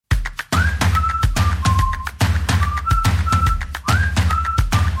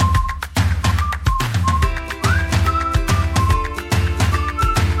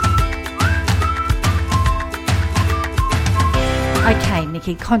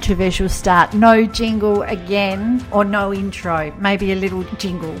Nikki, controversial start. No jingle again, or no intro. Maybe a little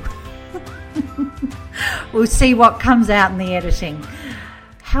jingle. We'll see what comes out in the editing.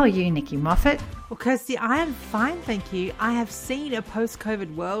 How are you, Nikki Moffat? Well, Kirsty, I am fine, thank you. I have seen a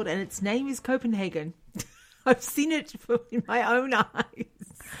post-COVID world and its name is Copenhagen. I've seen it in my own eyes.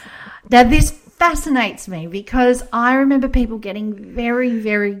 Now, this fascinates me because I remember people getting very,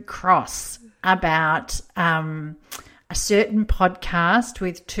 very cross about a certain podcast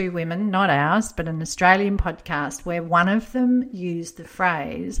with two women, not ours, but an Australian podcast, where one of them used the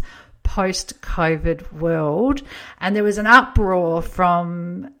phrase post-COVID world, and there was an uproar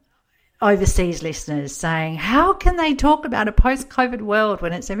from overseas listeners saying, how can they talk about a post-COVID world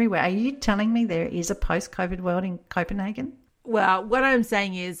when it's everywhere? Are you telling me there is a post-COVID world in Copenhagen? Well, what I'm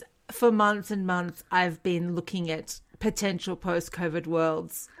saying is for months and months, I've been looking at potential post-COVID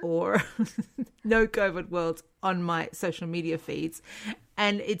worlds or no COVID worlds on my social media feeds.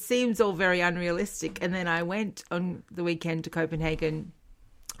 And it seems all very unrealistic. And then I went on the weekend to Copenhagen.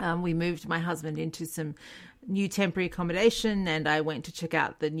 We moved my husband into some new temporary accommodation and I went to check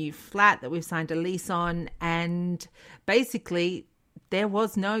out the new flat that we've signed a lease on. And basically there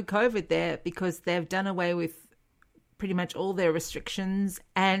was no COVID there because they've done away with pretty much all their restrictions.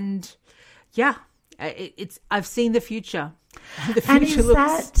 And yeah, I've seen the future. The future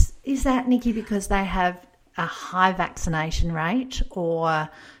and is that, Nikki, because they have a high vaccination rate, or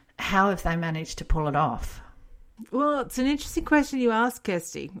how have they managed to pull it off? Well, it's an interesting question you ask,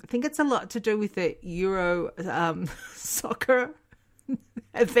 Kirsty. I think it's a lot to do with the Euro soccer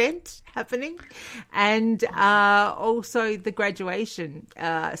event happening and also the graduation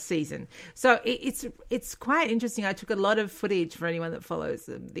season. So it's quite interesting. I took a lot of footage for anyone that follows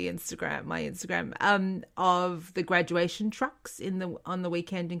my Instagram, of the graduation trucks on the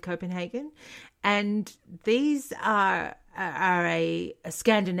weekend in Copenhagen. And these are a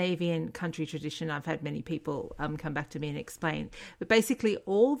Scandinavian country tradition. I've had many people come back to me and explain. But basically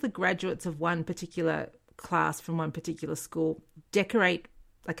all the graduates of one particular class from one particular school decorate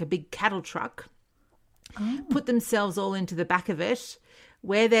like a big cattle truck, put themselves all into the back of it,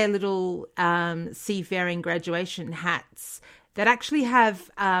 wear their little seafaring graduation hats that actually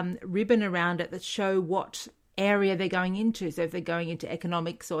have ribbon around it that show what area they're going into. So if they're going into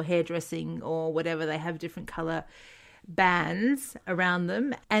economics or hairdressing or whatever, they have different colour bands around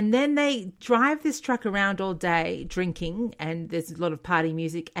them. And then they drive this truck around all day drinking, and there's a lot of party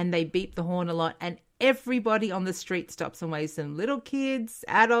music, and they beep the horn a lot, and everybody on the street stops and waves to them. Little kids,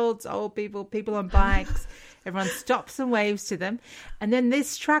 adults, old people, people on bikes. Everyone stops and waves to them. And then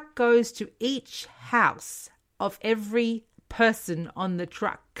this truck goes to each house of every person on the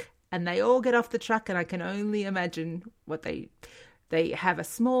truck. And they all get off the truck, and I can only imagine what they have a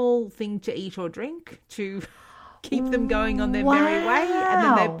small thing to eat or drink to keep them going on their merry way, and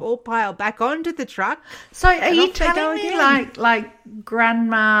then they all pile back onto the truck. So are you telling me like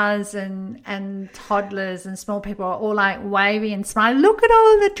grandmas and toddlers and small people are all like waving and smiling? Look at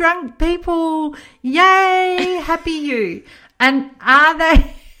all the drunk people. Yay, happy you. And are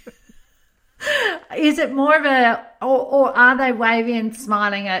they... Is it more of or are they waving and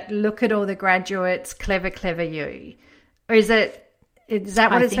smiling at, look at all the graduates, clever, clever you? Or is that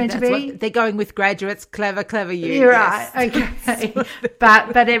what it's meant to be? They're going with graduates, clever, clever you. You're right. Okay.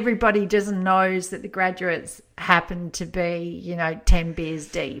 but everybody just knows that the graduates happen to be, 10 beers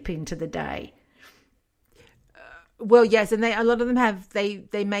deep into the day. Well, yes, and a lot of them have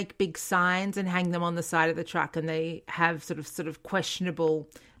they make big signs and hang them on the side of the truck, and they have sort of questionable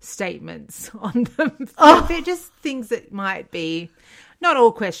statements on them. They're just things that might be not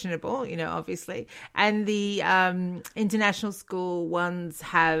all questionable, obviously. And the international school ones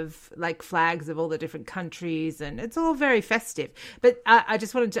have like flags of all the different countries, and it's all very festive. But I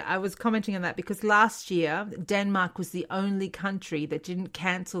was commenting on that because last year, Denmark was the only country that didn't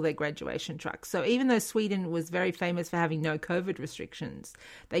cancel their graduation trucks. So even though Sweden was very famous for having no COVID restrictions,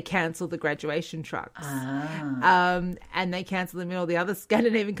 they cancelled the graduation trucks. And they cancelled them in all the other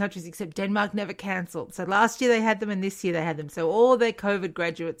Scandinavian countries, except Denmark never cancelled. So last year they had them, and this year they had them. So all their COVID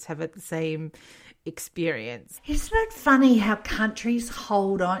graduates have had the same experience. Isn't it funny how countries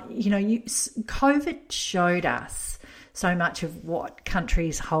hold on? COVID showed us so much of what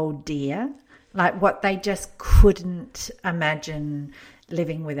countries hold dear, like what they just couldn't imagine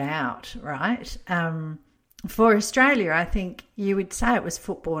living without, right? For Australia, I think you would say it was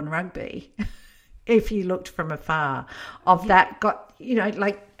football and rugby if you looked from afar of that.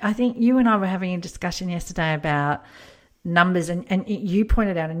 I think you and I were having a discussion yesterday about numbers, and you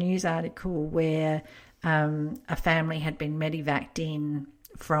pointed out a news article where a family had been medevaced in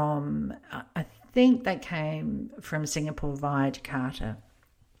from, I think they came from Singapore via Jakarta,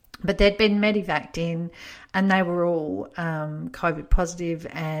 But they'd been medevaced in, and they were all COVID positive,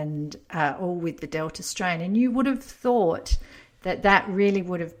 and all with the Delta strain. And you would have thought that really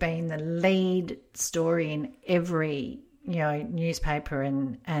would have been the lead story in every newspaper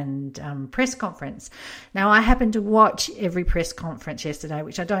and press conference. Now, I happened to watch every press conference yesterday,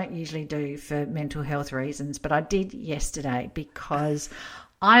 which I don't usually do for mental health reasons, but I did yesterday because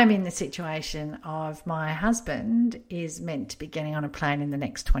I am in the situation of my husband is meant to be getting on a plane in the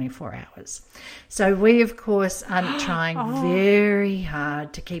next 24 hours. So we, of course, are trying very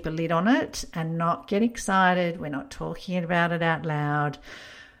hard to keep a lid on it and not get excited. We're not talking about it out loud.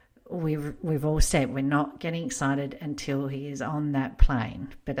 We've all said we're not getting excited until he is on that plane.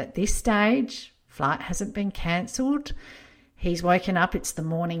 But at this stage, flight hasn't been cancelled. He's woken up. It's the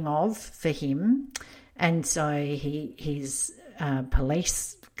morning of for him. And so his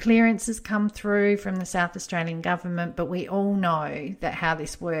police clearances come through from the South Australian government. But we all know that how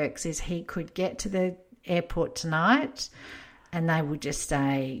this works is he could get to the airport tonight and they will just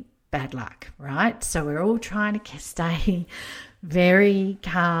say, bad luck, right? So we're all trying to stay very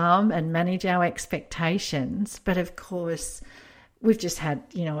calm and manage our expectations. But of course, we've just had,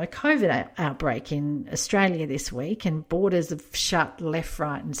 a COVID outbreak in Australia this week, and borders have shut left,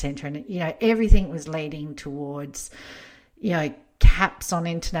 right and centre. And, everything was leading towards, caps on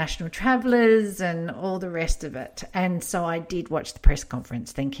international travellers and all the rest of it. And so I did watch the press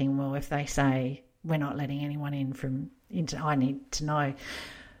conference thinking, well, if they say we're not letting anyone I need to know.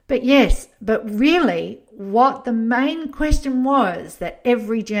 But yes, but really what the main question was that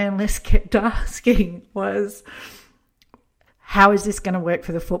every journalist kept asking was, how is this going to work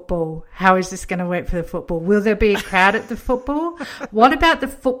for the football? How is this going to work for the football? Will there be a crowd at the football? What about the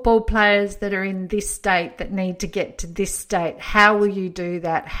football players that are in this state that need to get to this state? How will you do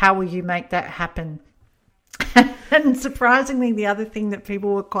that? How will you make that happen? And surprisingly, the other thing that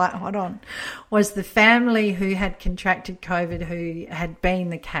people were quite hot on was the family who had contracted COVID, who had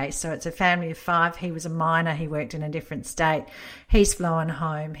been the case. So it's a family of 5. He was a minor. He worked in a different state. He's flown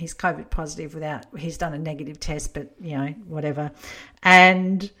home. He's COVID positive he's done a negative test, but, whatever.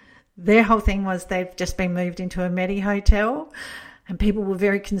 And their whole thing was they've just been moved into a Medi hotel. And people were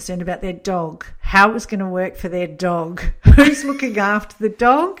very concerned about their dog, how it was going to work for their dog. Who's looking after the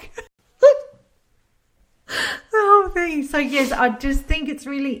dog? The whole thing. So yes, I just think it's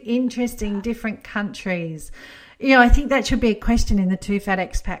really interesting, different countries. I think that should be a question in the Too Fat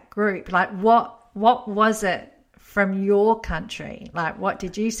Expat group. Like, what was it from your country? Like, what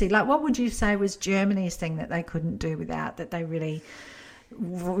did you see? Like, what would you say was Germany's thing that they couldn't do without, that they really,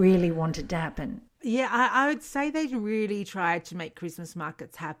 really wanted to happen? Yeah, I would say they really tried to make Christmas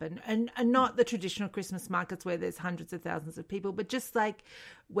markets happen, and not the traditional Christmas markets where there's hundreds of thousands of people, but just like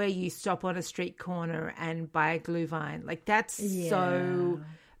where you stop on a street corner and buy a Glühwein. Like that's so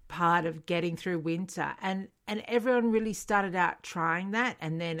part of getting through winter, and everyone really started out trying that,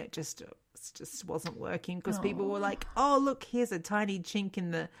 and then it just wasn't working because people were like, oh, look, here's a tiny chink in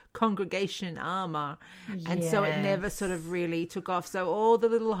the congregation armour. And so it never sort of really took off. So all the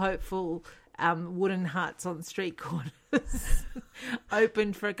little hopeful wooden huts on street corners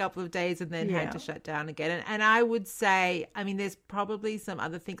opened for a couple of days and then had to shut down again. And I would say, there's probably some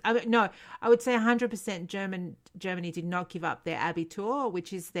other things. I would say 100% Germany did not give up their Abitur,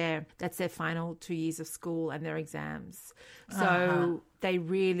 which is that's their final 2 years of school and their exams. So they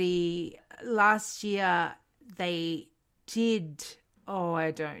really, last year they did, I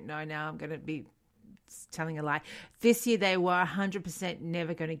don't know now, I'm going to be telling a lie. This year they were 100%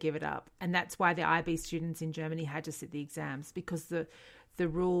 never going to give it up. And that's why the IB students in Germany had to sit the exams, because the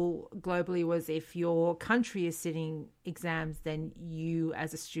rule globally was if your country is sitting exams, then you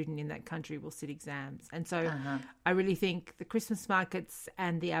as a student in that country will sit exams. And so I really think the Christmas markets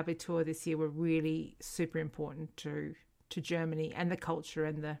and the Abitur this year were really super important to Germany and the culture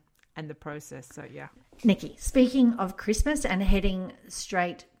and the process. So yeah. Nikki, speaking of Christmas and heading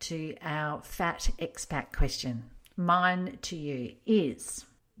straight to our fat expat question, mine to you is,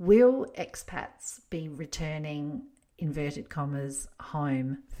 will expats be returning, inverted commas,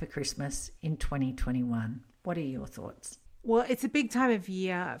 home for Christmas in 2021? What are your thoughts? Well, it's a big time of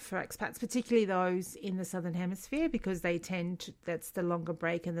year for expats, particularly those in the Southern Hemisphere, because that's the longer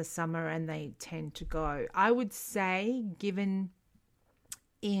break in the summer and they tend to go. I would say, given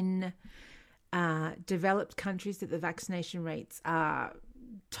in developed countries that the vaccination rates are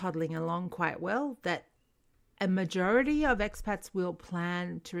toddling along quite well, that a majority of expats will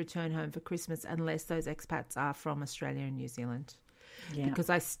plan to return home for Christmas unless those expats are from Australia and New Zealand. Yeah. Because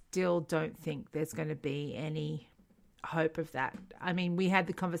I still don't think there's going to be any hope of that. We had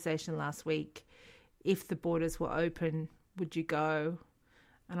the conversation last week. If the borders were open, would you go?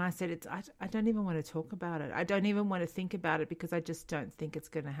 And I said, I don't even want to talk about it. I don't even want to think about it because I just don't think it's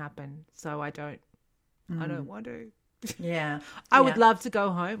going to happen. So I don't want to. Yeah. I would love to go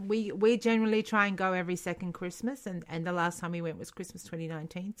home. We generally try and go every second Christmas, and the last time we went was Christmas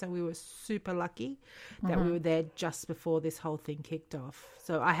 2019. So we were super lucky that we were there just before this whole thing kicked off.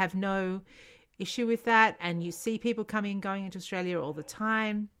 So I have no issue with that. And you see people coming and going into Australia all the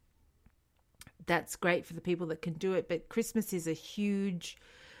time. That's great for the people that can do it. But Christmas is a huge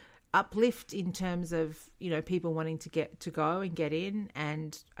uplift in terms of, you know, people wanting to go and get in,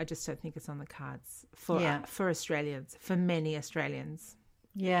 and I just don't think it's on the cards for Australians, for many Australians.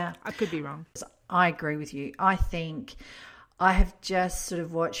 Yeah. I could be wrong. I agree with you. I think I have just sort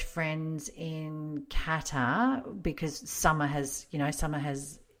of watched friends in Qatar because summer has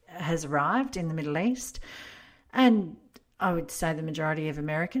arrived in the Middle East, and I would say the majority of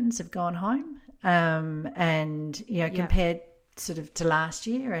Americans have gone home. And, you know, compared sort of to last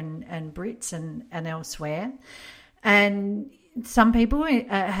year and Brits and elsewhere. And some people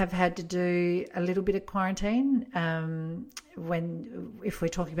have had to do a little bit of quarantine if we're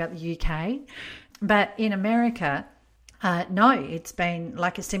talking about the UK. But in America, no, it's been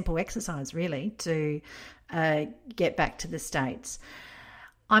like a simple exercise really to get back to the States.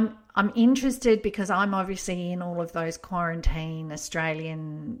 I'm interested because I'm obviously in all of those quarantine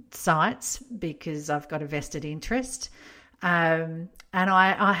Australian sites because I've got a vested interest. And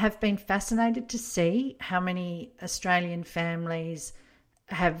I have been fascinated to see how many Australian families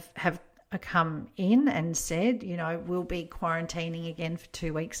have come in and said, you know, we'll be quarantining again for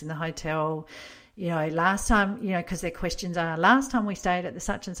 2 weeks in the hotel. You know, last time, you know, because their questions are, last time we stayed at the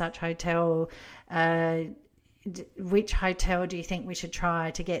such and such hotel, which hotel do you think we should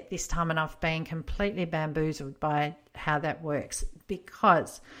try to get this time? And I've been completely bamboozled by how that works,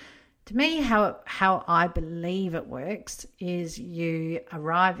 because to me, how I believe it works is you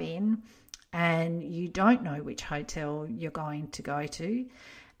arrive in and you don't know which hotel you're going to go to,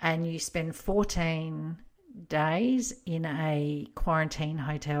 and you spend 14 days in a quarantine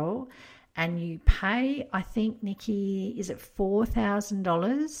hotel, and you pay, I think, Nikki, is it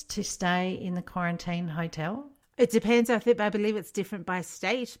 $4,000 to stay in the quarantine hotel? It depends. I believe it's different by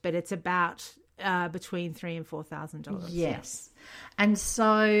state, but it's about between $3,000 and $4,000. Yes. And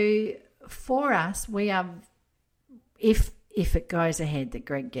so for us, we are, if it goes ahead that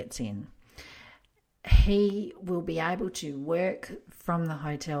Greg gets in, he will be able to work from the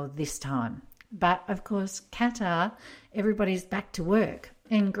hotel this time. But of course, Qatar, everybody's back to work.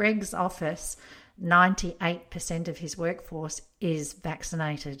 In Greg's office, 98% of his workforce is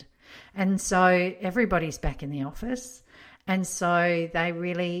vaccinated. And so everybody's back in the office. And so they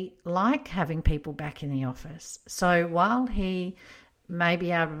really like having people back in the office. So while he may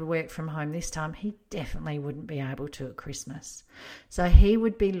be able to work from home this time, he definitely wouldn't be able to at Christmas. So he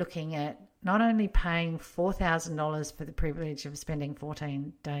would be looking at not only paying $4,000 for the privilege of spending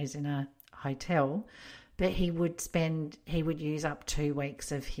 14 days in a hotel, but he would use up 2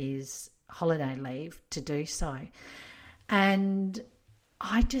 weeks of his holiday leave to do so. And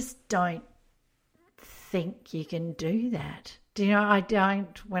I just don't think you can do that. Do you know, I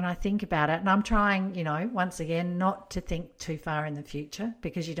don't, when I think about it, and I'm trying, you know, once again, not to think too far in the future,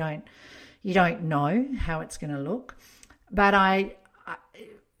 because you don't know how it's going to look. But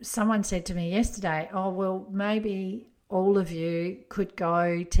someone said to me yesterday, oh, well, maybe all of you could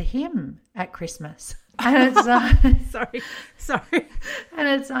go to him at Christmas. And it's like, sorry. And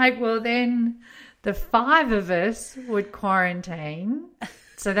it's like, well, then the 5 of us would quarantine.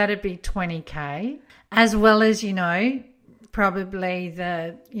 So that'd be $20K, as well as, you know, probably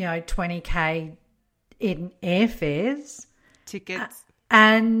the, you know, $20K in airfares. Tickets.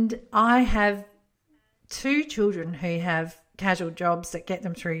 And I have 2 children who have casual jobs that get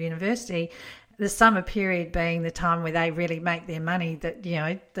them through university, the summer period being the time where they really make their money that, you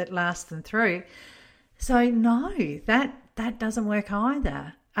know, that lasts them through. So no, that doesn't work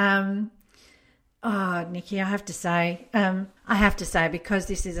either. Oh, Nikki, I have to say, because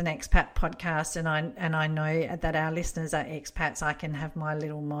this is an expat podcast, and I know that our listeners are expats, I can have my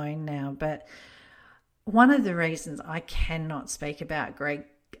little moan now. But one of the reasons I cannot speak about Greg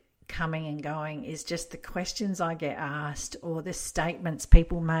coming and going is just the questions I get asked, or the statements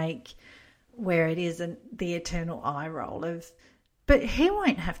people make, where it isn't the eternal eye roll of, but he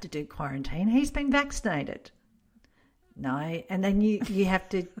won't have to do quarantine. He's been vaccinated. No, and then you have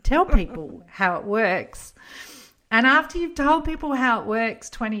to tell people how it works. And after you've told people how it works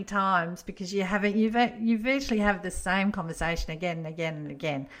 20 times, because you virtually have the same conversation again and again and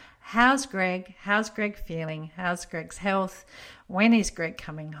again. How's Greg? How's Greg feeling? How's Greg's health? When is Greg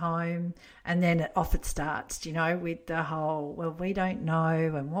coming home? And then off it starts, with the whole, well, we don't know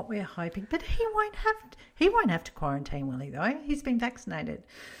and what we're hoping. But he won't have to quarantine, will he, though? He's been vaccinated.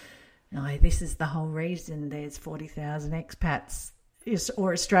 No, this is the whole reason there's 40,000 expats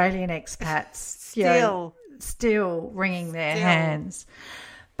or Australian expats still wringing their hands.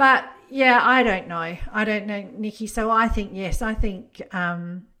 But, yeah, I don't know, Nikki. So I think, yes,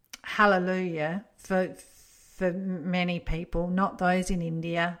 hallelujah for many people, not those in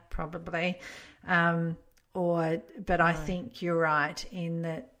India probably, but I think you're right in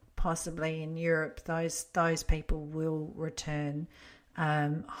that possibly in Europe those people will return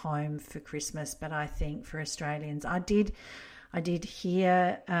home for Christmas. But I think for Australians, I did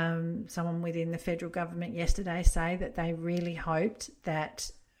hear someone within the federal government yesterday say that they really hoped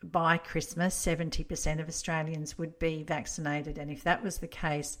that by Christmas 70% of Australians would be vaccinated, and if that was the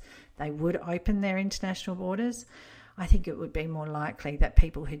case, they would open their international borders. I think it would be more likely that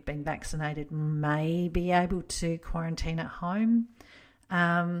people who'd been vaccinated may be able to quarantine at home.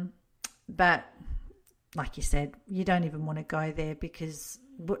 But like you said, you don't even want to go there, because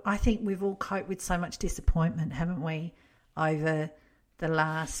I think we've all coped with so much disappointment, haven't we, over the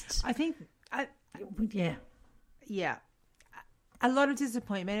last... Yeah. A lot of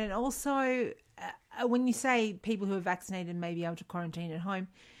disappointment. And also, when you say people who are vaccinated may be able to quarantine at home,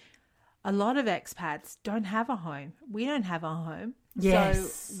 a lot of expats don't have a home. We don't have a home.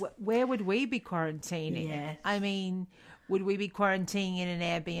 Yes. So where would we be quarantining? Yes. I mean, would we be quarantining in an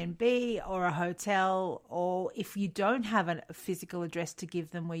Airbnb or a hotel? Or if you don't have a physical address to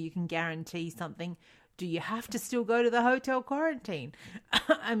give them where you can guarantee something, do you have to still go to the hotel quarantine?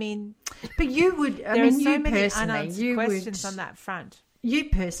 I mean, but you would. There are so many unanswered questions on that front. You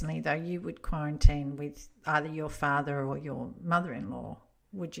personally, though, you would quarantine with either your father or your mother-in-law,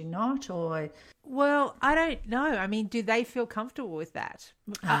 would you not? Or well, I don't know. I mean, do they feel comfortable with that?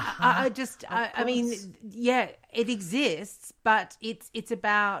 I mean, yeah, it exists, but it's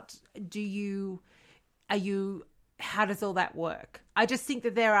about how does all that work? I just think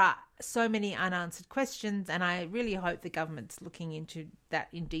that there are so many unanswered questions, and I really hope the government's looking into that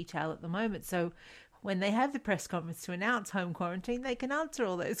in detail at the moment. So when they have the press conference to announce home quarantine, they can answer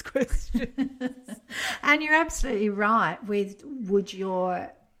all those questions. And you're absolutely right would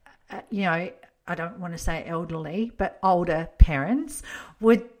your, I don't want to say elderly, but older parents,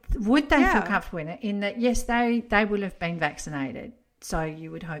 would they feel comfortable in that, yes, they will have been vaccinated. So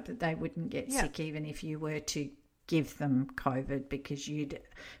you would hope that they wouldn't get sick even if you were to give them COVID, because you'd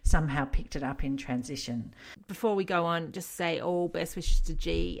somehow picked it up in transition. Before we go on, just say all best wishes to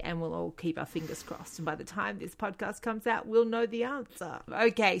G, and we'll all keep our fingers crossed. And by the time this podcast comes out, we'll know the answer.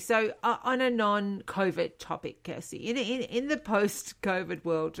 Okay, so on a non-COVID topic, Kirsty, in the post-COVID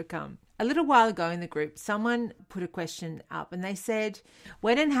world to come, a little while ago in the group, someone put a question up and they said,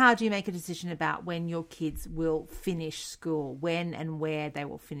 when and how do you make a decision about when your kids will finish school, when and where they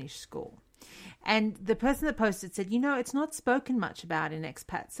will finish school? And the person that posted said, it's not spoken much about in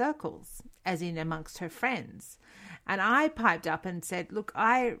expat circles, as in amongst her friends. And I piped up and said, look,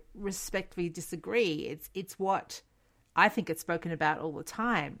 I respectfully disagree. It's what I think it's spoken about all the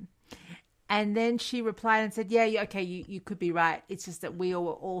time. And then she replied and said, yeah, okay, you could be right. It's just that we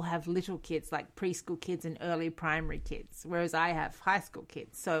all have little kids, like preschool kids and early primary kids, whereas I have high school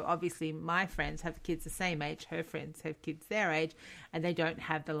kids. So obviously my friends have kids the same age, her friends have kids their age, and they don't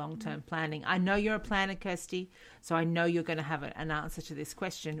have the long-term planning. I know you're a planner, Kirsty, so I know you're going to have an answer to this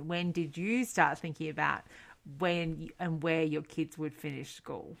question. When did you start thinking about when and where your kids would finish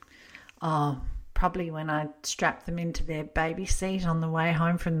school? Oh, probably when I strapped them into their baby seat on the way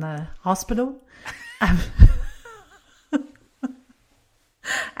home from the hospital.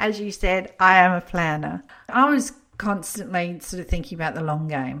 As you said, I am a planner. I was constantly sort of thinking about the long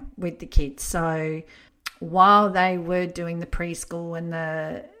game with the kids. So while they were doing the preschool and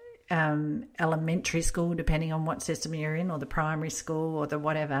the elementary school, depending on what system you're in, or the primary school or the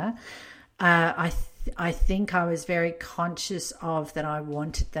whatever, I think I was very conscious of that I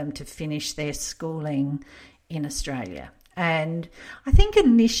wanted them to finish their schooling in Australia. And I think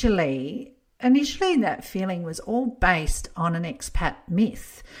initially that feeling was all based on an expat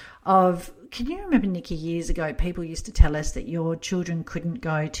myth of, can you remember, Nikki, years ago, people used to tell us that your children couldn't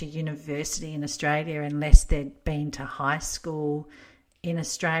go to university in Australia unless they'd been to high school in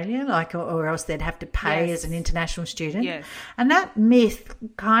Australia, or else they'd have to pay as an international student. Yes. And that myth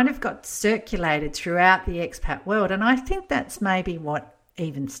kind of got circulated throughout the expat world. And I think that's maybe what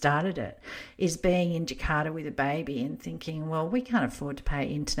even started it, is being in Jakarta with a baby and thinking, well, we can't afford to pay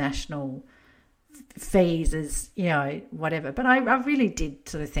international fees as, whatever. But I really did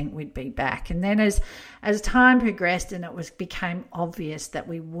sort of think we'd be back. And then as time progressed and became obvious that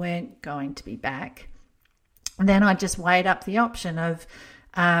we weren't going to be back, then I just weighed up the option of,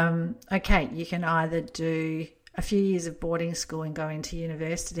 okay, you can either do a few years of boarding school and go into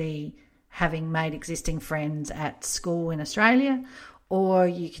university having made existing friends at school in Australia, or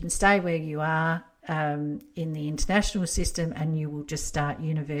you can stay where you are in the international system and you will just start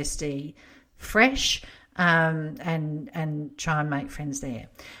university fresh and try and make friends there.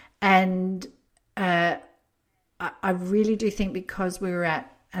 And I really do think, because we were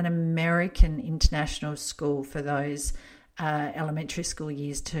at an American international school for those elementary school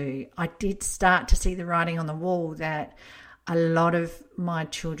years too, I did start to see the writing on the wall that a lot of my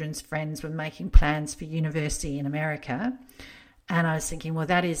children's friends were making plans for university in America, and I was thinking, well,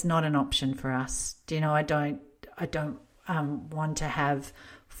 that is not an option for us. I don't want to have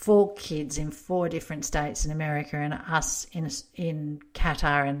 4 kids in 4 different states in America and us in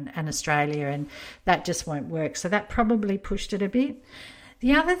Qatar and Australia, and that just won't work. So that probably pushed it a bit.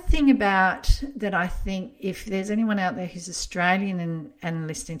 The other thing about that, I think, if there's anyone out there who's Australian and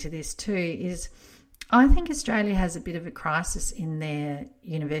listening to this too, is I think Australia has a bit of a crisis in their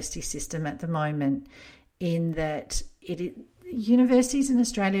university system at the moment, in that universities in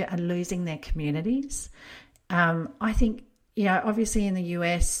Australia are losing their communities. I think, obviously in the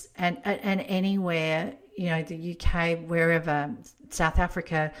US and anywhere, the UK, wherever, South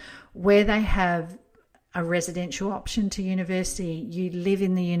Africa, where they have a residential option to university, you live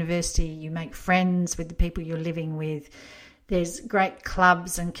in the university, you make friends with the people you're living with. There's great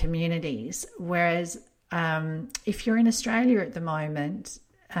clubs and communities. Whereas if you're in Australia at the moment,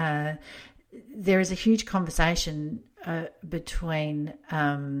 there is a huge conversation between,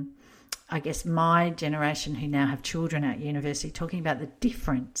 I guess, my generation who now have children at university, talking about the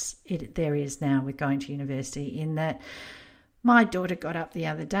difference there is now with going to university, in that my daughter got up the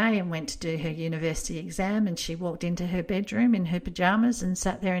other day and went to do her university exam, and she walked into her bedroom in her pajamas and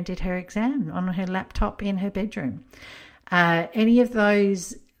sat there and did her exam on her laptop in her bedroom. Any of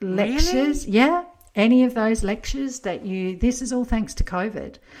those lectures, Really? yeah, any of those lectures that this is all thanks to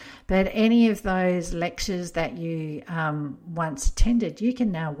COVID, but any of those lectures that you once attended, you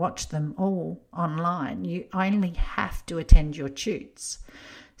can now watch them all online. You only have to attend your tutes.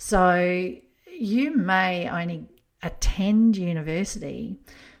 So you may only attend university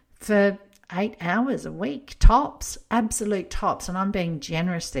for 8 hours a week, tops, absolute tops, and I'm being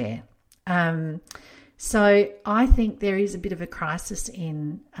generous there. So I think there is a bit of a crisis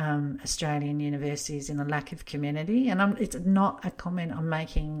in Australian universities in a lack of community, and it's not a comment I'm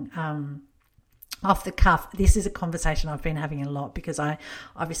making off the cuff. This is a conversation I've been having a lot, because I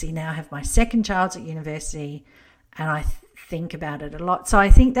obviously now have my second child at university, and I think about it a lot. So I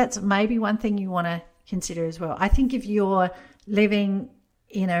think that's maybe one thing you want to consider as well. I think if you're living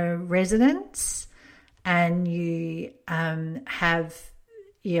in a residence and you have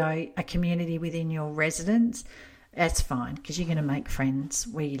a community within your residence, that's fine, because you're going to make friends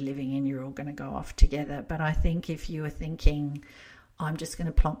where you're living and you're all going to go off together. But I think if you are thinking, I'm just going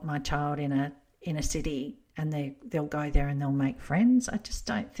to plonk my child in a city and they'll go there and they'll make friends, I just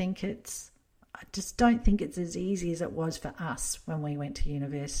don't think it's as easy as it was for us when we went to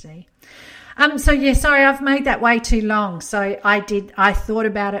university. So yeah, sorry, I've made that way too long. So I thought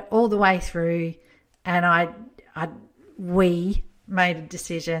about it all the way through, and we made a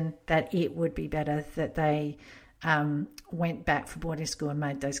decision that it would be better that they went back for boarding school and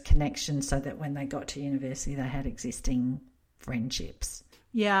made those connections, so that when they got to university they had existing friendships.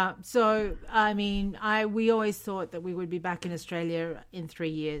 Yeah. So, I mean, we always thought that we would be back in Australia in 3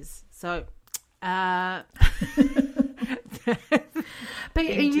 years. So, But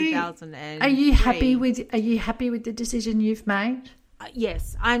are you happy with the decision you've made?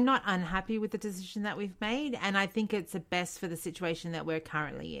 Yes, I'm not unhappy with the decision that we've made, and I think it's the best for the situation that we're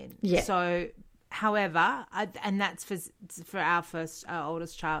currently in. Yeah. So, however, and that's for our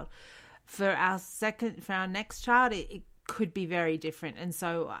oldest child. For our next child, it could be very different, and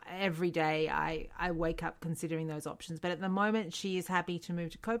so every day I wake up considering those options. But at the moment, she is happy to move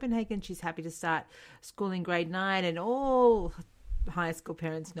to Copenhagen. She's happy to start school in grade 9, and all high school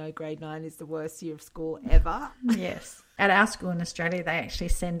parents know grade 9 is the worst year of school ever. Yes. At our school in Australia, they actually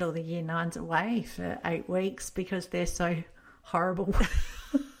send all the year 9s away for 8 weeks because they're so horrible.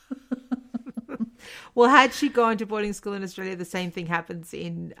 Well, had she gone to boarding school in Australia, the same thing happens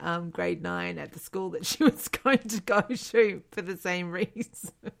in grade 9 at the school that she was going to go to for the same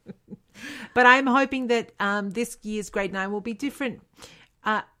reason. But I'm hoping that this year's grade 9 will be different.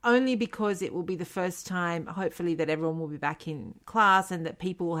 Only because it will be the first time, hopefully, that everyone will be back in class and that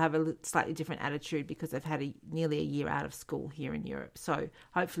people will have a slightly different attitude because they've had nearly a year out of school here in Europe. So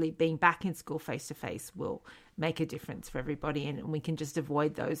hopefully being back in school face-to-face will make a difference for everybody, and we can just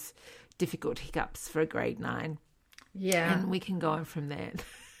avoid those difficult hiccups for a grade 9. Yeah. And we can go on from there.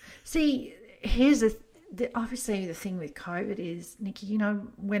 See, here's obviously the thing with COVID is, Nikki, you know,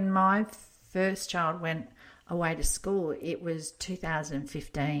 when my first child went away to school, it was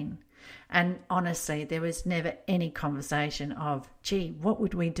 2015. And honestly, there was never any conversation of, gee, what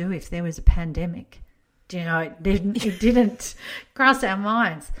would we do if there was a pandemic? Do you know, it didn't cross our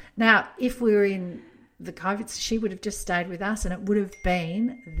minds. Now, if we were in the COVID, she would have just stayed with us and it would have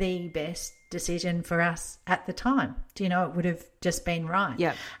been the best decision for us at the time. Do you know, it would have just been right.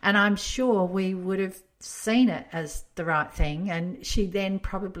 Yeah. And I'm sure we would have seen it as the right thing, and she then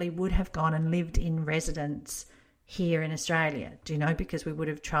probably would have gone and lived in residence here in Australia, do you know, because we would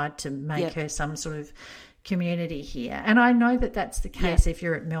have tried to make her some sort of community here. And I know that that's the case if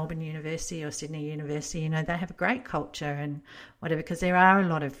you're at Melbourne University or Sydney University, you know, they have a great culture and whatever, because there are a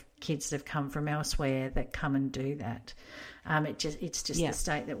lot of kids that have come from elsewhere that come and do that. It's just the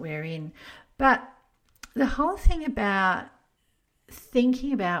state that we're in. But the whole thing about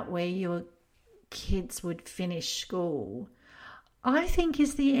thinking about where your kids would finish school, I think,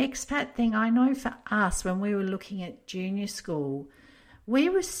 is the expat thing. I know for us, when we were looking at junior school, we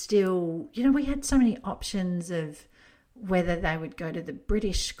were still, you know, we had so many options of whether they would go to the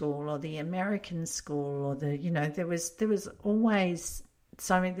British school or the American school or the, you know, there was always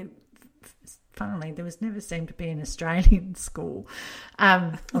so many. Funnily, there was never seemed to be an Australian school,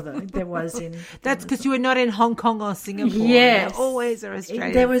 although there was in... That's because you were not in Hong Kong or Singapore. Yes. There always are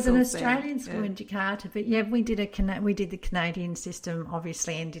Australian There was an schools Australian there. school in Jakarta, but yeah, we did the Canadian system,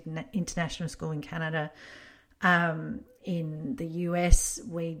 obviously, and did an international school in Canada. In the US,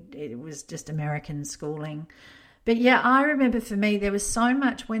 it was just American schooling. But yeah, I remember for me, there was so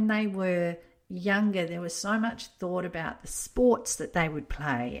much when they were younger, there was so much thought about the sports that they would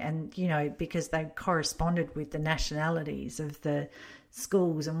play, and you know, because they corresponded with the nationalities of the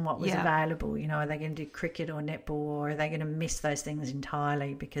schools and what was available. You know, are they going to do cricket or netball, or are they going to miss those things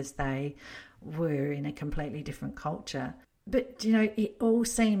entirely because they were in a completely different culture? But you know, it all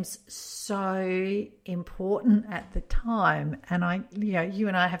seems so important at the time, and you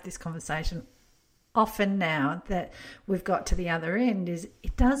and I have this conversation often now that we've got to the other end, is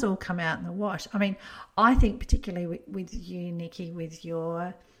it does all come out in the wash. I mean, I think particularly with you, Nikki, with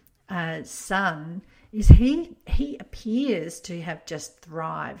your son, is he appears to have just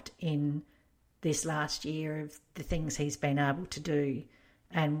thrived in this last year of the things he's been able to do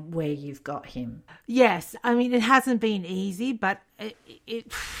and where you've got him. Yes, I mean, it hasn't been easy, but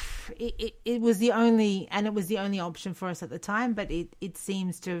it was the only, and it was the only option for us at the time, but it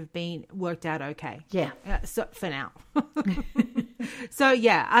seems to have been worked out okay. Yeah. So for now. So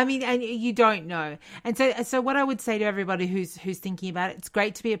yeah, I mean, and you don't know. And so what I would say to everybody who's thinking about it, it's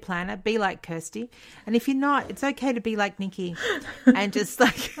great to be a planner, be like Kirsty. And if you're not, it's okay to be like Nikki and just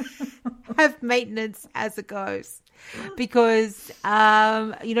like have maintenance as it goes. Because,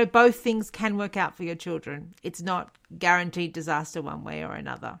 both things can work out for your children. It's not guaranteed disaster one way or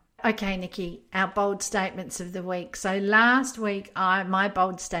another. Okay, Nikki, our bold statements of the week. So last week, my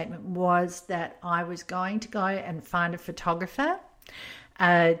bold statement was that I was going to go and find a photographer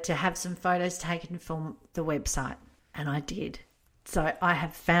to have some photos taken from the website. And I did. So I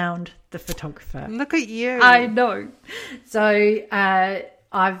have found the photographer. Look at you. I know. So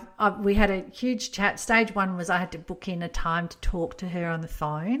we had a huge chat. Stage one was I had to book in a time to talk to her on the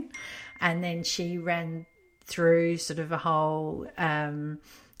phone. And then she ran through sort of a whole...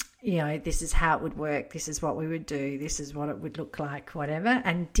 this is how it would work, this is what we would do, this is what it would look like, whatever,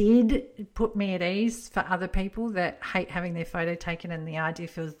 and did put me at ease for other people that hate having their photo taken and the idea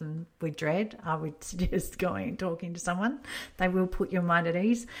fills them with dread. I would suggest going and talking to someone. They will put your mind at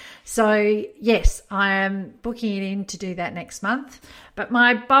ease. So, yes, I am booking it in to do that next month. But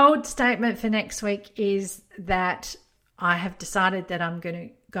my bold statement for next week is that I have decided that I'm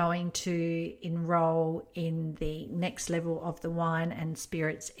going to enroll in the next level of the Wine and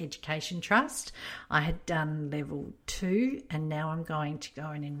Spirits Education Trust. I had done level 2 and now I'm going to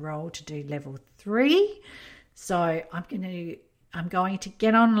go and enroll to do level 3. So I'm going to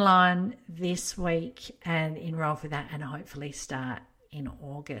get online this week and enroll for that and hopefully start in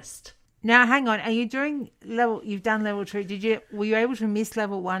August. Now, hang on. Are you doing you've done level 2. Were you able to miss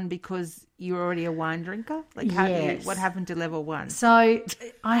level 1 because you were already a wine drinker? Like, yes. What happened to level 1? So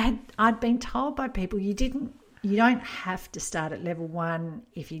I'd been told by people you don't have to start at level 1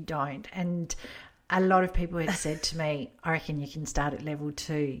 if you don't. And a lot of people had said to me, I reckon you can start at level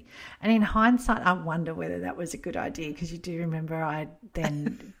 2. And in hindsight, I wonder whether that was a good idea, because you do remember I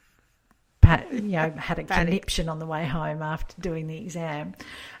then had a conniption on the way home after doing the exam.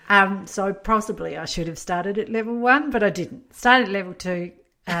 So possibly I should have started at level 1, but I didn't. Started at level 2.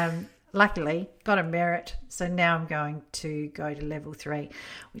 Luckily, got a merit. So now I'm going to go to level 3,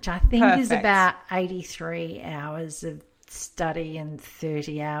 which I think is about 83 hours of study and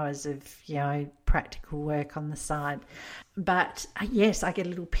 30 hours of, practical work on the side. But yes, I get a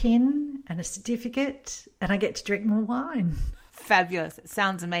little pin and a certificate, and I get to drink more wine. Fabulous. It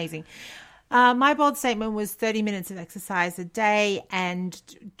sounds amazing. My bold statement was 30 minutes of exercise a day, and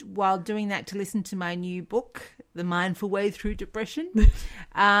while doing that, to listen to my new book, The Mindful Way Through Depression,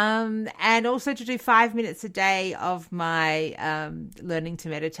 and also to do 5 minutes a day of my Learning to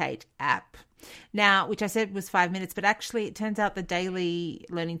Meditate app. Now, which I said was 5 minutes, but actually it turns out the daily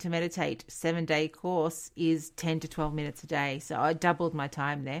Learning to Meditate 7-day course is 10 to 12 minutes a day. So I doubled my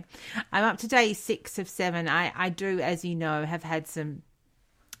time there. I'm up to day 6 of 7. I do, as you know, have had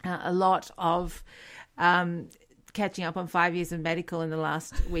a lot of catching up on 5 years of medical in the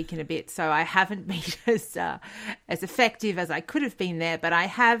last week and a bit. So I haven't been as effective as I could have been there, but I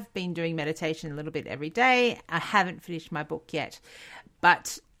have been doing meditation a little bit every day. I haven't finished my book yet,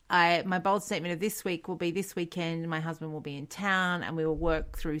 but my bold statement of this week will be this weekend my husband will be in town and we will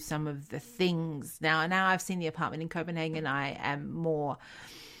work through some of the things. Now I've seen the apartment in Copenhagen.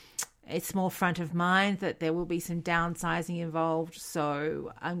 It's more front of mind that there will be some downsizing involved.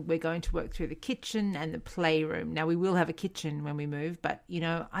 So we're going to work through the kitchen and the playroom. Now we will have a kitchen when we move, but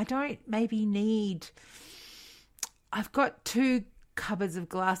I don't maybe need, I've got 2 cupboards of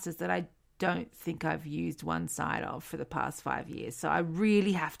glasses that I don't think I've used one side of for the past 5 years. So I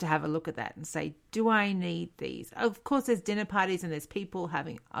really have to have a look at that and say, do I need these? Of course, there's dinner parties and there's people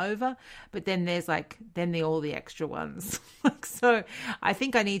having over, but then there's all the extra ones. So I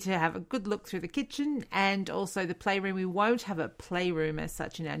think I need to have a good look through the kitchen and also the playroom. We won't have a playroom as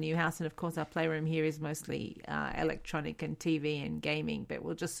such in our new house. And of course, our playroom here is mostly electronic and TV and gaming, but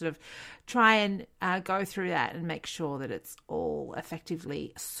we'll just sort of try and go through that and make sure that it's all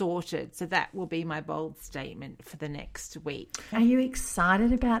effectively sorted. So that will be my bold statement for the next week. Are you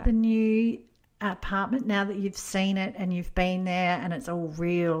excited about the new apartment now that you've seen it and you've been there and it's all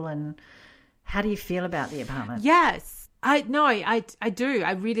real? And how do you feel about the apartment? Yes. I do.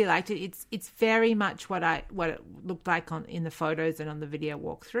 I really liked it. It's very much what it looked like in the photos and on the video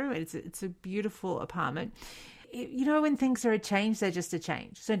walkthrough. It's a beautiful apartment. When things are a change, they're just a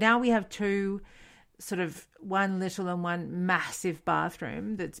change. So now we have 2 sort of, one little and one massive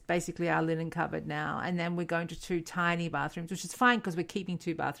bathroom that's basically our linen cupboard now, and then we're going to 2 tiny bathrooms, which is fine because we're keeping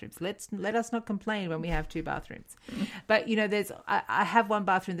 2 bathrooms. Let us not complain when we have 2 bathrooms. But I have one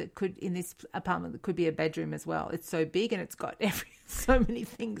bathroom that could, in this apartment, that could be a bedroom as well. It's so big and it's got so many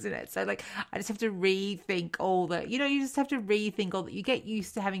things in it. So I just have to rethink all the, you just have to rethink all that. You get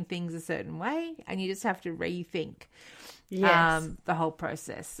used to having things a certain way and you just have to rethink. Yes. The whole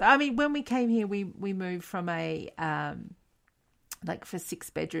process. I mean, when we came here, we moved from a for 6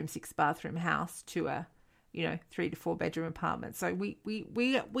 bedroom, 6 bathroom house to a 3 to 4 bedroom apartment. So we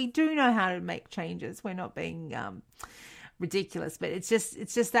do know how to make changes. We're not being ridiculous, but it's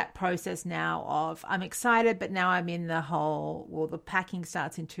just that process now of I'm excited, but now I'm in the packing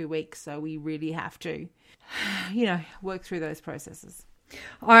starts in 2 weeks, so we really have to work through those processes.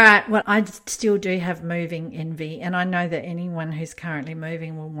 All right. Well, I still do have moving envy, and I know that anyone who's currently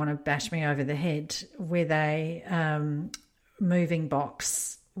moving will want to bash me over the head with a moving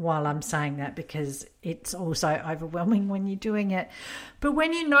box while I'm saying that, because it's also overwhelming when you're doing it. But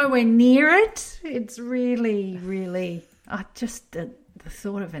when you're nowhere near it, it's really, really, the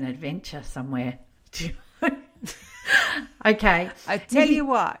thought of an adventure somewhere. Okay. I tell you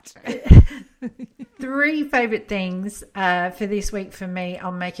what. 3 favourite things for this week for me.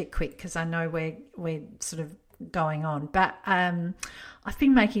 I'll make it quick because I know we're sort of going on. But I've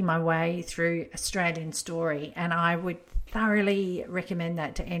been making my way through Australian Story, and I would thoroughly recommend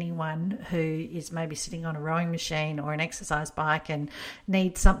that to anyone who is maybe sitting on a rowing machine or an exercise bike and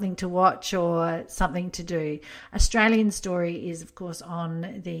needs something to watch or something to do. Australian Story is, of course,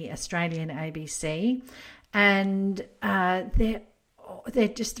 on the Australian ABC, and they're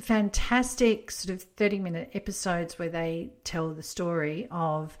just fantastic sort of 30-minute episodes where they tell the story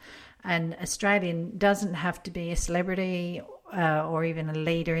of an Australian. Doesn't have to be a celebrity or even a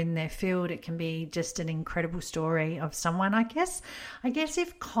leader in their field. It can be just an incredible story of someone. I guess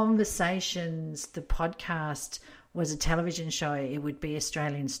if Conversations, the podcast, was a television show, it would be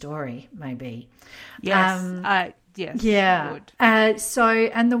Australian Story, maybe. Yes. Yes. Yeah. Would.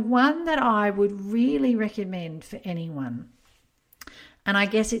 And the one that I would really recommend for anyone, and I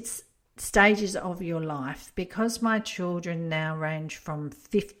guess it's stages of your life, because my children now range from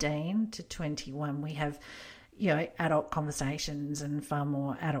 15 to 21. We have, adult conversations and far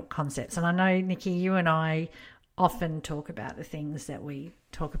more adult concepts. And I know, Nikki, you and I often talk about the things that we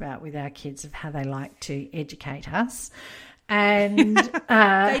talk about with our kids of how they like to educate us. And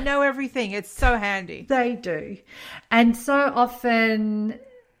they know everything. It's so handy. They do. And so often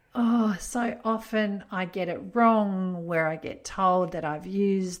I get it wrong, where I get told that I've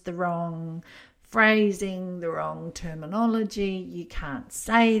used the wrong phrasing, the wrong terminology. You can't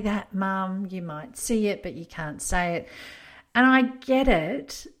say that, Mum. You might see it, but you can't say it. And I get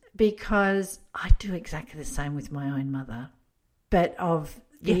it, because I do exactly the same with my own mother, but of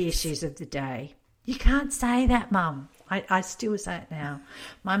the issues of the day. You can't say that, Mum. I still say it now.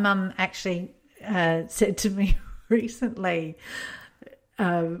 My mum actually said to me recently,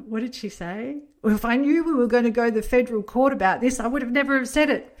 what did she say? Well, if I knew we were going to go to the federal court about this, I would have never have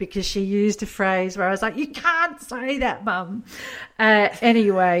said it, because she used a phrase where I was like, you can't say that, Mum.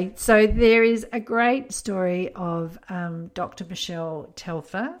 Anyway, so there is a great story of Dr. Michelle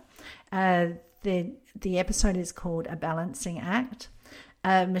Telfer. The episode is called A Balancing Act.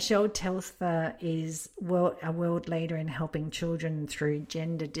 Michelle Telfer is a world leader in helping children through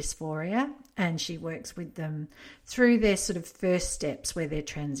gender dysphoria, and she works with them through their sort of first steps where they're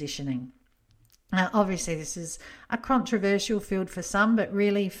transitioning. Now, obviously, this is a controversial field for some, but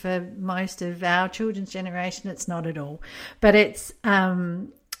really for most of our children's generation, it's not at all. But it's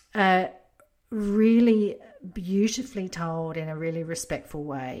really beautifully told in a really respectful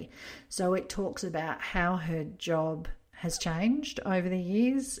way. So it talks about how her job has changed over the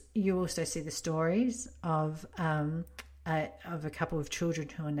years. You also see the stories of a couple of children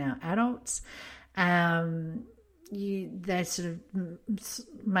who are now adults. They sort of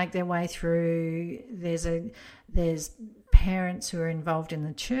make their way through. There's parents who are involved in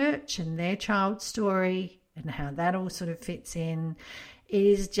the church and their child's story and how that all sort of fits in. It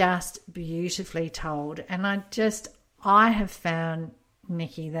is just beautifully told. And I have found,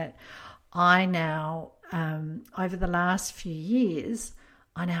 Nikki, that I now, over the last few years,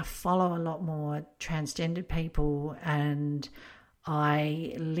 I now follow a lot more transgendered people, and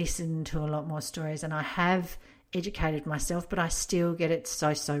I listen to a lot more stories, and I have educated myself, but I still get it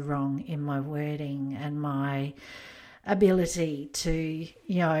so wrong in my wording and my ability to,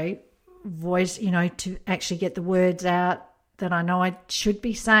 voice, to actually get the words out that I know I should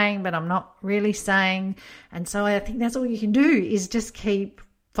be saying, but I'm not really saying. And so I think that's all you can do, is just keep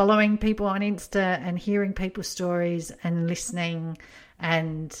following people on Insta and hearing people's stories and listening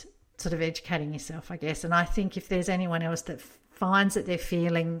and sort of educating yourself, I guess. And I think if there's anyone else that finds that they're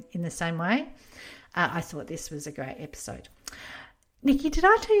feeling in the same way, I thought this was a great episode. Nikki, did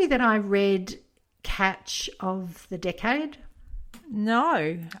I tell you that I read Catch of the Decade?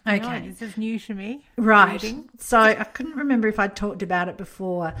 No. Okay. No, this is new to me. Right. Reading. So I couldn't remember if I'd talked about it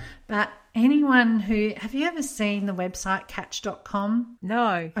before, but anyone who, have you ever seen the website catch.com?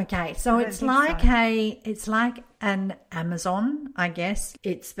 No. Okay. So it's like an Amazon, I guess.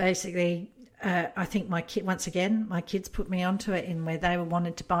 It's basically, I think my kids put me onto it in where they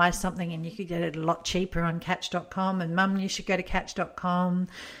wanted to buy something and you could get it a lot cheaper on catch.com, and Mum, you should go to catch.com.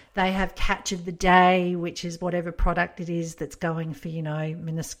 They have Catch of the Day, which is whatever product it is that's going for,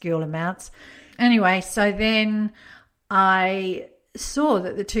 minuscule amounts. Anyway, so then I saw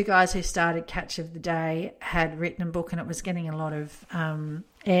that the two guys who started Catch of the Day had written a book, and it was getting a lot of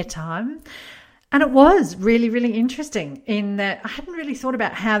airtime. And it was really, really interesting in that I hadn't really thought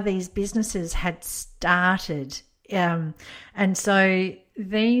about how these businesses had started. And so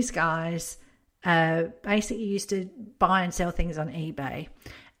these guys basically used to buy and sell things on eBay.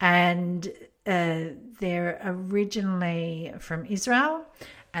 And they're originally from Israel,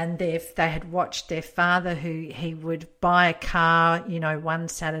 and they had watched their father, who he would buy a car, one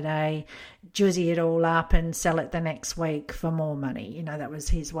Saturday, juzzy it all up and sell it the next week for more money. That was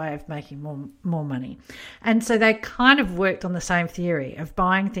his way of making more money. And so they kind of worked on the same theory of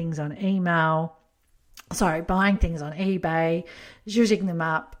buying things on eBay, juzzing them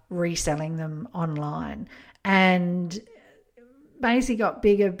up, reselling them online. And basically got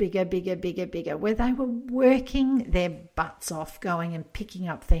bigger, where they were working their butts off, going and picking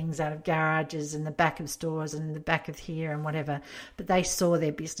up things out of garages and the back of stores and the back of here and whatever. But they saw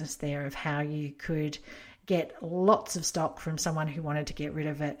their business there of how you could get lots of stock from someone who wanted to get rid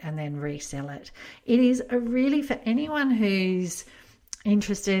of it and then resell it. It is really for anyone who's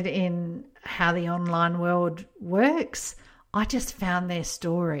interested in how the online world works, I just found their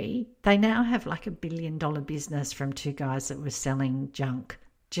story. They now have like $1 billion business from two guys that were selling junk.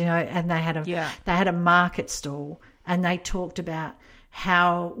 Do you know? And they had a market stall, and they talked about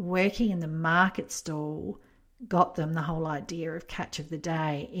how working in the market stall got them the whole idea of catch of the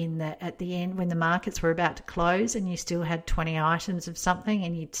day, in that at the end when the markets were about to close and you still had 20 items of something,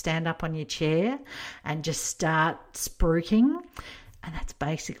 and you'd stand up on your chair and just start spruiking. And that's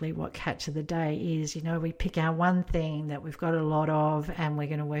basically what catch of the day is. You know, we pick our one thing that we've got a lot of, and we're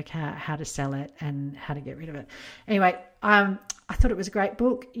going to work out how to sell it and how to get rid of it. Anyway, I thought it was a great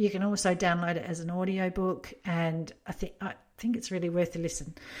book. You can also download it as an audio book, and I think it's really worth a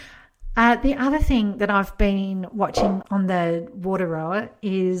listen. The other thing that I've been watching on the water rower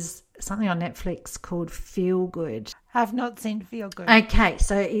is something on Netflix called Feel Good. I've not seen Feel Good. Okay,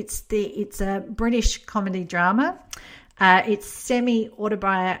 so it's a British comedy drama. It's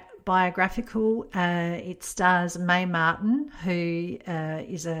semi-autobiographical. It stars Mae Martin, who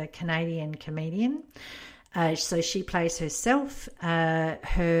is a Canadian comedian. So she plays herself.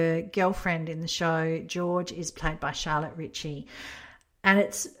 Her girlfriend in the show, George, is played by Charlotte Ritchie. And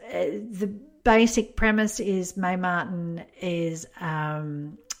it's the basic premise is Mae Martin is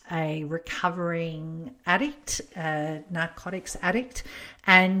a recovering addict, narcotics addict,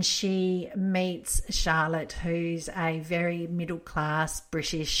 and she meets Charlotte, who's a very middle-class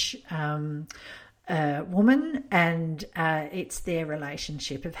British woman, and it's their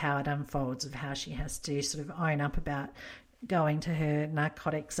relationship of how it unfolds, of how she has to sort of own up about going to her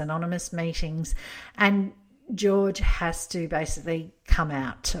Narcotics Anonymous meetings, and George has to basically come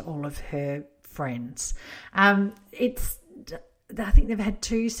out to all of her friends. I think they've had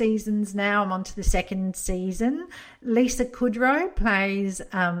 2 seasons now. I'm on to the 2nd season. Lisa Kudrow plays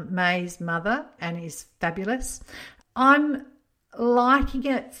Mae's mother and is fabulous. I'm liking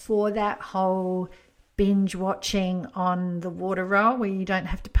it for that whole binge watching on the water roll where you don't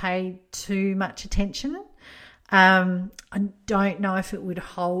have to pay too much attention. I don't know if it would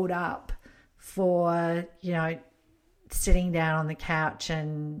hold up for, you know, sitting down on the couch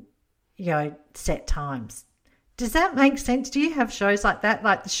and, you know, set times. Does that make sense? Do you have shows like that?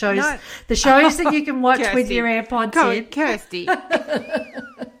 Like the shows that you can watch Kirsty, with your AirPods in? Kirsty.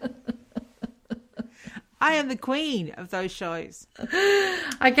 I am the queen of those shows.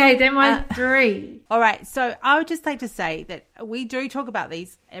 Okay, then my 3. All right, so I would just like to say that we do talk about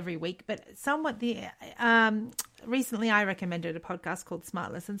these every week, but recently I recommended a podcast called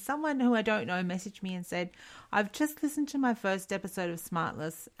Smartless, and someone who I don't know messaged me and said, I've just listened to my first episode of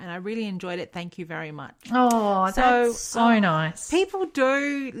Smartless and I really enjoyed it. Thank you very much. Oh, that's so nice. People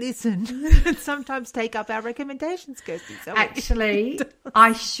do listen and sometimes take up our recommendations, Kirsty. So actually,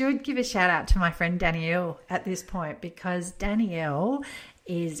 I should give a shout out to my friend Danielle at this point, because Danielle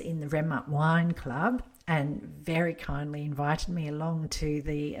is in the Renmark Wine Club and very kindly invited me along to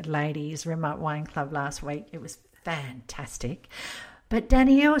the ladies' Renmark Wine Club last week. It was fantastic. But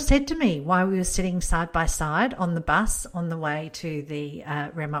Danielle said to me while we were sitting side by side on the bus on the way to the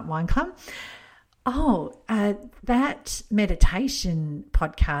Renmark Wine Club, that meditation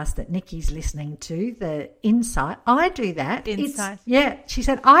podcast that Nikki's listening to, the Insight, I do that. Insight. She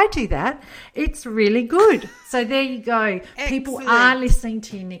said, I do that. It's really good. So there you go. People are listening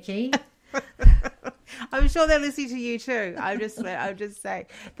to you, Nikki. I'm sure they're listening to you too. I'm just saying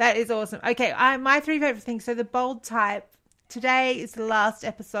that is awesome. Okay, my 3 favorite things. So the Bold Type. Today is the last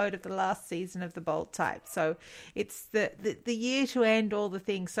episode of the last season of the Bold Type. So it's the year to end all the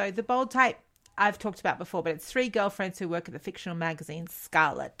things. So the Bold Type I've talked about before, but it's 3 girlfriends who work at the fictional magazine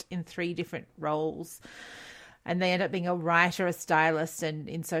Scarlet in 3 different roles. And they end up being a writer, a stylist, and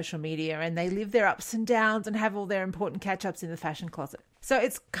in social media. And they live their ups and downs and have all their important catch-ups in the fashion closet. So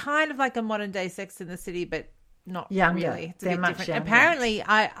it's kind of like a modern-day Sex and the City, but not younger. Really. It's They're a bit much different. younger. Apparently,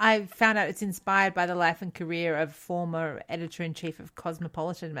 I found out it's inspired by the life and career of former editor-in-chief of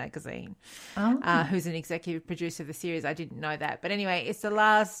Cosmopolitan magazine, who's an executive producer of the series. I didn't know that. But anyway, it's the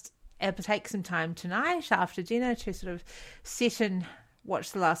last episode. Take some time tonight after dinner to sort of sit and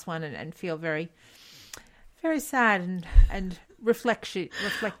watch the last one and feel very, very sad and reflective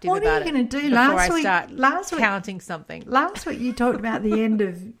what about it. What are you going to do? Last week, counting something. Last week you talked about the end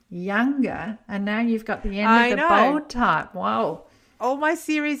of Younger, and now you've got the end of the Bold Type. Wow. All my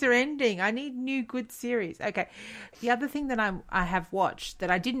series are ending. I need new good series. Okay. The other thing that I have watched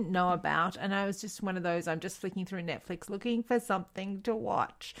that I didn't know about, and I was just one of those, I'm just flicking through Netflix looking for something to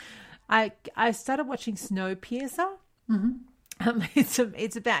watch. I started watching Snowpiercer. Mm-hmm.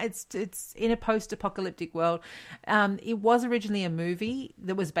 It's in a post-apocalyptic world. It was originally a movie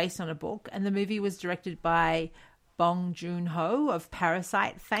that was based on a book, and the movie was directed by Bong Joon-ho of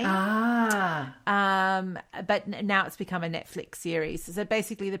Parasite fame. But now it's become a Netflix series. So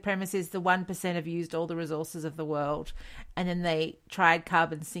basically the premise is the 1% have used all the resources of the world, and then they tried the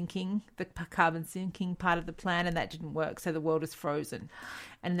carbon sinking part of the plan, and that didn't work. So the world is frozen.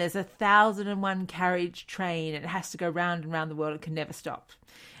 And there's 1,001 carriage train, and it has to go round and round the world. It can never stop.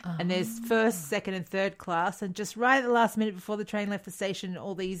 And there's first, second and third class. And just right at the last minute before the train left the station,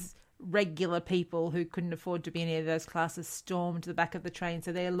 all these regular people who couldn't afford to be in any of those classes stormed the back of the train.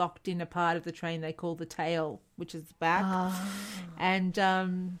 So they're locked in a part of the train they call the tail, which is the back.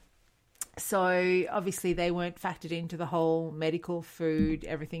 And so obviously they weren't factored into the whole medical, food,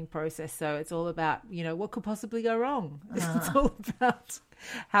 everything process. So it's all about, what could possibly go wrong? It's all about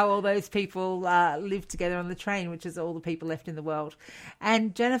how all those people live together on the train, which is all the people left in the world.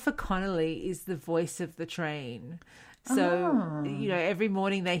 And Jennifer Connelly is the voice of the train. So, every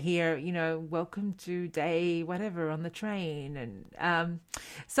morning they hear, welcome to day whatever on the train. And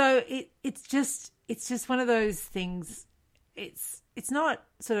so it's just one of those things. It's not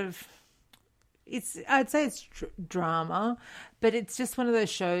sort of, I'd say it's drama, but it's just one of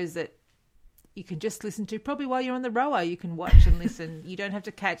those shows that you can just listen to probably while you're on the rower. You can watch and listen. You don't have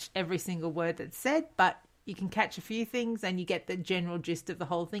to catch every single word that's said, but you can catch a few things and you get the general gist of the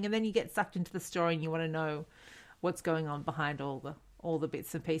whole thing. And then you get sucked into the story and you want to know what's going on behind all the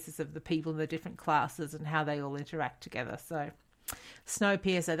bits and pieces of the people in the different classes and how they all interact together. So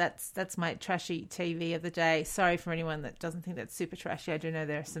Snowpiercer, that's my trashy TV of the day. Sorry for anyone that doesn't think that's super trashy. I do know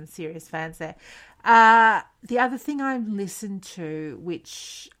there are some serious fans there. The other thing I listened to,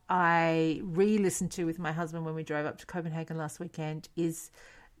 which I re-listened to with my husband when we drove up to Copenhagen last weekend, is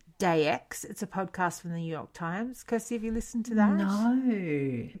Day X. It's a podcast from the New York Times. Kirsty, have you listened to that?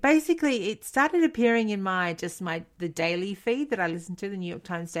 No. Basically, it started appearing in the daily feed that I listen to, the New York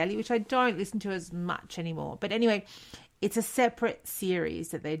Times Daily, which I don't listen to as much anymore. But anyway, it's a separate series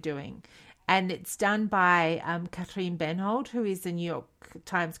that they're doing. And it's done by Katrin Benhold, who is the New York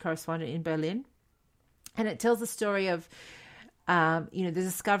Times correspondent in Berlin. And it tells the story of the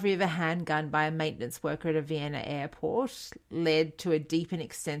discovery of a handgun by a maintenance worker at a Vienna airport led to a deep and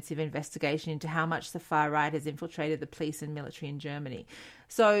extensive investigation into how much the far right has infiltrated the police and military in Germany.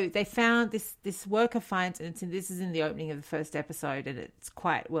 So they found this worker finds, and this is in the opening of the first episode, and it's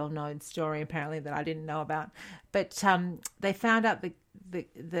quite a well-known story apparently that I didn't know about. But they found out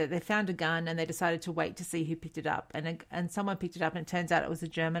they found a gun, and they decided to wait to see who picked it up, and someone picked it up, and it turns out it was a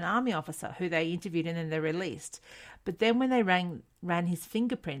German army officer who they interviewed and then they released. But then when they ran his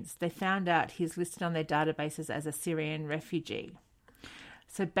fingerprints, they found out he's listed on their databases as a Syrian refugee.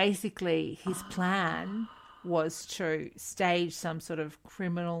 So basically his plan was to stage some sort of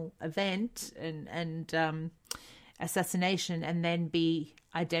criminal event and assassination and then be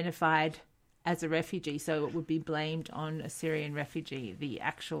identified as a refugee. So it would be blamed on a Syrian refugee, the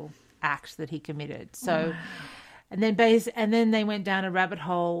actual act that he committed. So, and then they went down a rabbit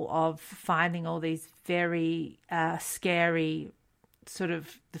hole of finding all these very scary sort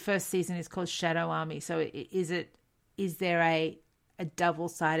of, the first season is called Shadow Army. So is there a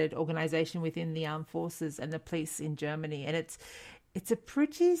double-sided organization within the armed forces and the police in Germany? And it's a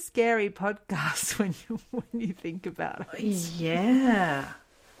pretty scary podcast when you think about it. Yeah.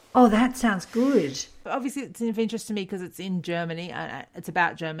 Oh, that sounds good. Obviously, it's of interest to me because it's in Germany. It's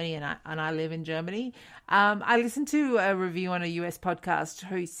about Germany, and I live in Germany. I listened to a review on a US podcast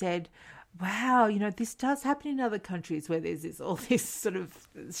who said, wow, this does happen in other countries where there's all this sort of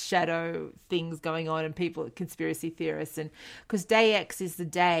shadow things going on and people, conspiracy theorists. And because Day X is the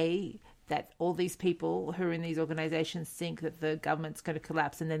day that all these people who are in these organizations think that the government's going to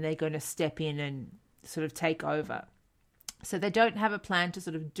collapse and then they're going to step in and sort of take over. So they don't have a plan to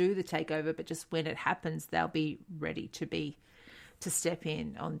sort of do the takeover, but just when it happens, they'll be ready to step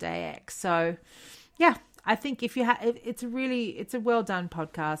in on Day X. So, yeah, I think if you it's a well done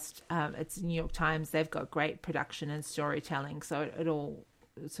podcast. It's New York Times. They've got great production and storytelling, so it all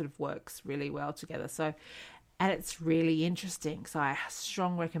sort of works really well together. So, and it's really interesting. So I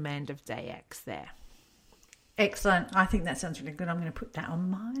strong recommend of Day X there. Excellent. I think that sounds really good. I'm going to put that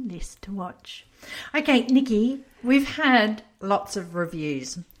on my list to watch. Okay, Nikki, we've had lots of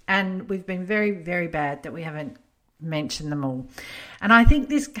reviews and we've been very, very bad that we haven't mentioned them all. And I think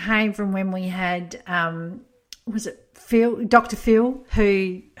this came from when we had, was it Phil, Dr. Phil,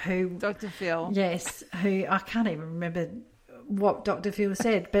 who Dr. Phil. Yes, who I can't even remember what Dr. Phil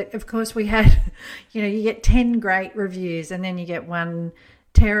said. But of course we had, you get 10 great reviews and then you get one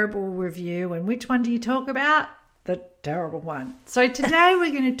terrible review. And which one do you talk about? The terrible one. So today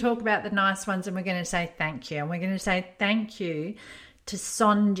we're going to talk about the nice ones and we're going to say thank you. And we're going to say thank you to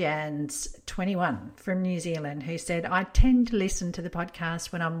Sonjans21 from New Zealand, who said, I tend to listen to the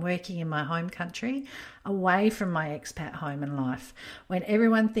podcast when I'm working in my home country, away from my expat home and life, when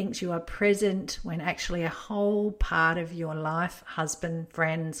everyone thinks you are present, when actually a whole part of your life, husband,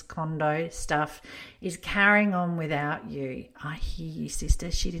 friends, condo, stuff, is carrying on without you. I hear you, sister.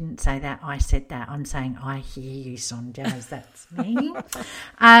 She didn't say that. I said that. I'm saying I hear you, Sonjaz. That's me.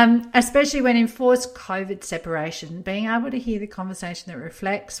 Especially when enforced COVID separation, being able to hear the conversation that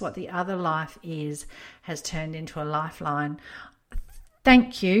reflects what the other life is has turned into a lifeline.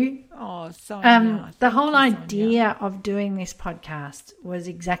 Thank you. Oh, Sonia. The whole idea of doing this podcast was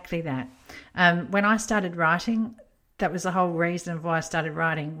exactly that. When I started writing, that was the whole reason of why I started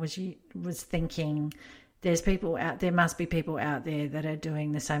writing, was thinking there must be people out there that are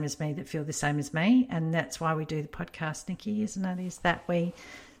doing the same as me, that feel the same as me. And that's why we do the podcast, Nikki, isn't it? Is that we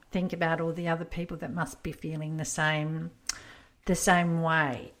think about all the other people that must be feeling the same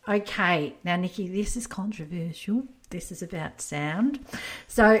way. Okay, now, Nikki, this is controversial. This is about sound.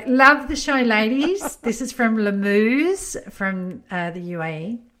 So, love the show, ladies. This is from Lamuse from the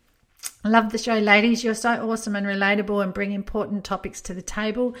UAE. Love the show, ladies. You're so awesome and relatable and bring important topics to the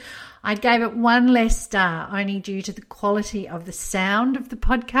table. I gave it 1 less star, only due to the quality of the sound of the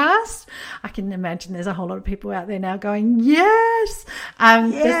podcast. I can imagine there's a whole lot of people out there now going, yes.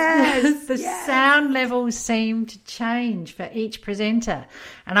 The sound levels seem to change for each presenter,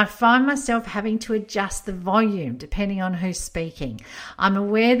 and I find myself having to adjust the volume depending on who's speaking. I'm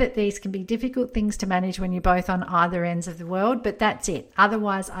aware that these can be difficult things to manage when you're both on either ends of the world, but that's it.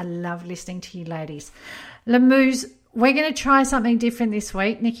 Otherwise, I love listening to you ladies. Lamuse, we're going to try something different this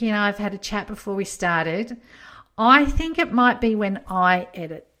week. Nikki and I have had a chat before we started. I think it might be when I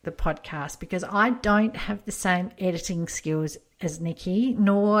edit the podcast, because I don't have the same editing skills as Nikki,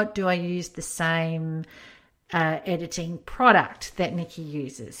 nor do I use the same editing product that Nikki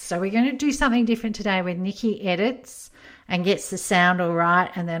uses. So we're going to do something different today where Nikki edits and gets the sound all right,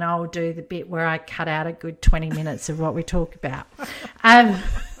 and then I'll do the bit where I cut out a good 20 minutes of what we talk about.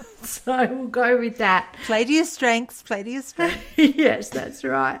 So we'll go with that. Play to your strengths. Yes, that's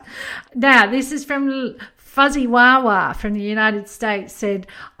right. Now, this is from Fuzzy Wawa from the United States, said,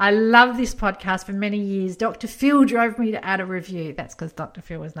 I love this podcast for many years. Dr. Phil drove me to add a review. That's because Dr.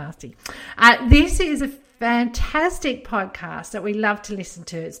 Phil was nasty. This is a fantastic podcast that we love to listen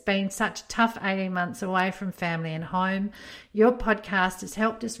to. It's been such a tough 18 months away from family and home. Your podcast has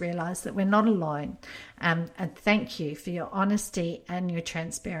helped us realise that we're not alone. And thank you for your honesty and your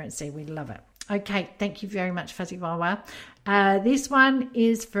transparency. We love it. Okay, thank you very much, Fuzzy Wawa. This one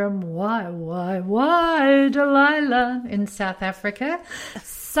is from Delilah in South Africa.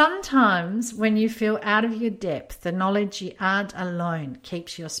 Sometimes when you feel out of your depth, the knowledge you aren't alone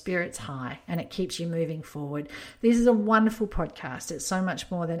keeps your spirits high and it keeps you moving forward. This is a wonderful podcast. It's so much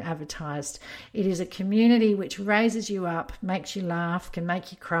more than advertised. It is a community which raises you up, makes you laugh, can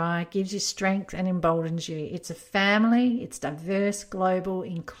make you cry, gives you strength and emboldens you. It's a family. It's diverse, global,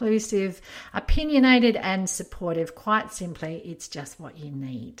 inclusive, opinionated and supportive. Quite simply, it's just what you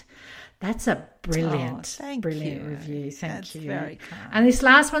need. That's a brilliant review. Thank you. Very kind. And this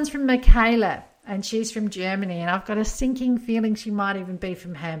last one's from Michaela, and she's from Germany, and I've got a sinking feeling she might even be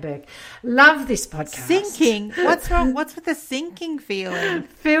from Hamburg. Love this podcast. Sinking? What's wrong? What's with the sinking feeling?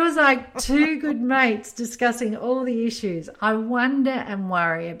 Feels like two good mates discussing all the issues I wonder and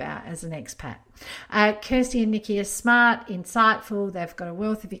worry about as an expat. Kirsty and Nikki are smart, insightful. They've got a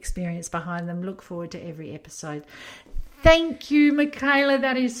wealth of experience behind them. Look forward to every episode. Thank you, Michaela.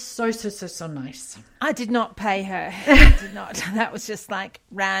 That is so nice. I did not pay her. I did not. That was just like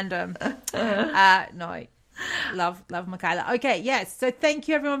random. No. Love Michaela. Okay, yes. So thank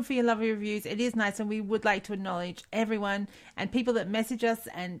you, everyone, for your lovely reviews. It is nice, and we would like to acknowledge everyone and people that message us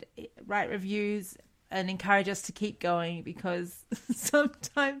and write reviews and encourage us to keep going, because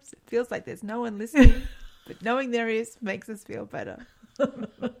sometimes it feels like there's no one listening, but knowing there is makes us feel better.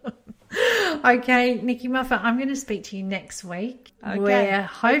 Okay, Nikki Muffa, I'm going to speak to you next week, where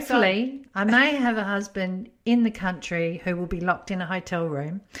hopefully I may have a husband in the country who will be locked in a hotel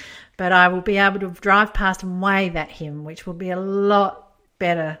room, but I will be able to drive past and wave at him, which will be a lot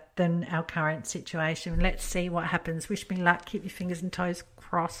better than our current situation. Let's see what happens. Wish me luck. Keep your fingers and toes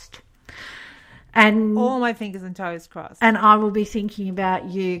crossed. And all my fingers and toes crossed. And I will be thinking about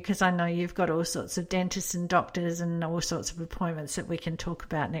you, because I know you've got all sorts of dentists and doctors and all sorts of appointments that we can talk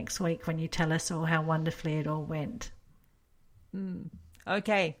about next week when you tell us all how wonderfully it all went.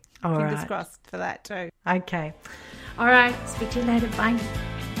 Okay. Fingers crossed for that too. Okay. All right. Speak to you later. Bye.